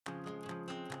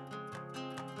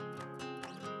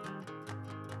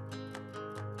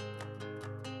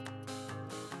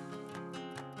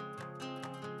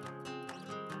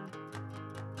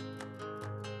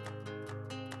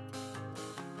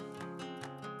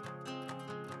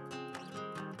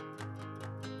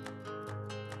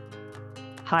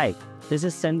Hi, this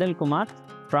is Sendil Kumar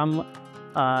from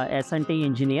S&T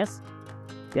Engineers.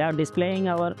 We are displaying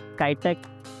our Kitech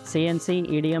CNC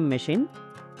EDM machine,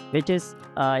 which is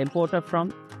imported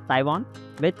from Taiwan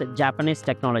with Japanese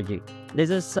technology. This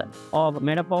is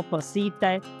made up of a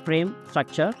C-type frame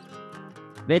structure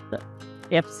with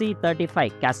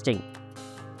FC35 casting.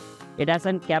 It is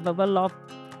capable of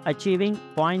achieving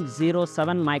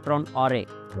 0.07 micron array.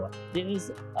 This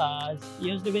is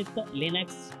used with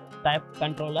Linux type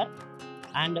controller,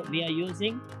 and we are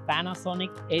using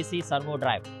Panasonic AC servo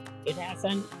drive. It has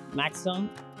a maximum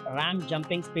RAM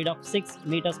jumping speed of 6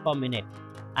 meters per minute,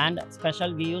 and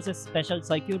we use a special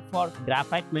circuit for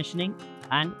graphite machining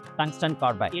and tungsten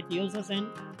carbide. It uses an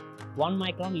 1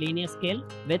 micron linear scale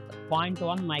with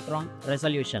 0.1 micron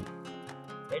resolution.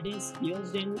 It is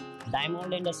used in die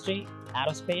mold industry,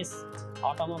 aerospace,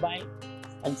 automobile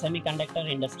and semiconductor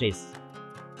industries.